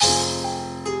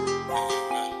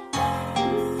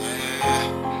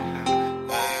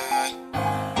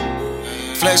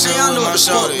Flexing with my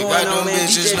shorty, got them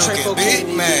bitches looking big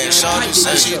mad. Shorty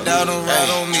say she down to ride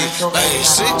on me like a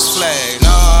Six Flags. Nah,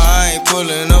 I ain't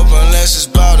pulling up unless it's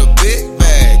about a big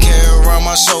bag. Carry around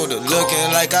my shoulder, looking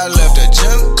like I left a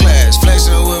gym class.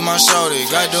 Flexing with my shorty,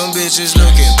 got them bitches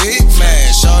looking big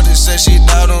mad. Shorty say she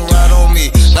down to ride on me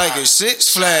like a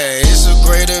Six Flags. It's a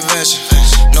great adventure,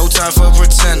 no time for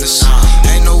pretenders.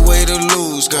 Ain't no way to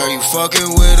lose, girl, you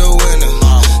fucking with a winner.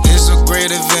 It's a great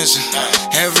adventure,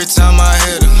 every time I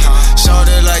hit her.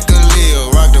 Shorty like a Leo,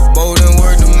 rock the boat and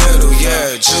work the middle.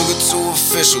 Yeah, jigger to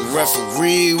official,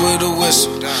 referee with a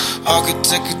whistle.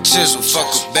 Architect a chisel, fuck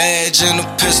a badge and a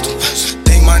pistol.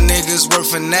 Think my niggas work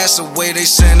for NASA, way they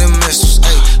sending missiles.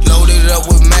 Ay, loaded up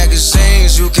with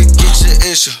magazines, you can get your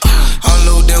issue.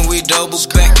 Unload then we double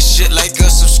back and shit like a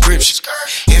subscription.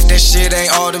 If that shit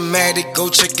ain't automatic, go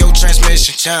check your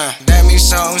transmission. That means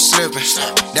something slipping,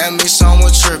 that means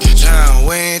someone tripping.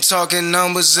 We ain't talking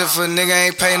numbers if a nigga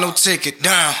ain't pay no ticket.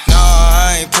 Nah,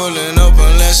 I ain't pulling up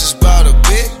unless it's about a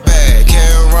big bag.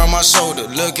 Carry around my shoulder,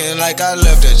 looking like I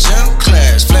left a gym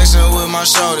class. Flexing with my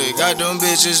shorty, got them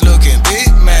bitches looking big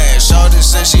mad. Shorty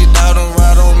said she down to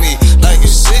ride on me like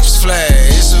a Six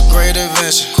Flags. It's a great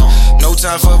adventure, no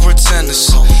time for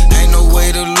pretenders. Ain't no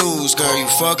way to lose, girl, you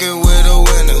fucking with a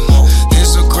winner.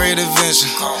 It's a great adventure,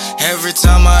 every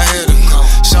time I hit her.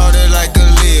 Shorty like a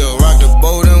Leo, rock the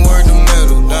boat and work the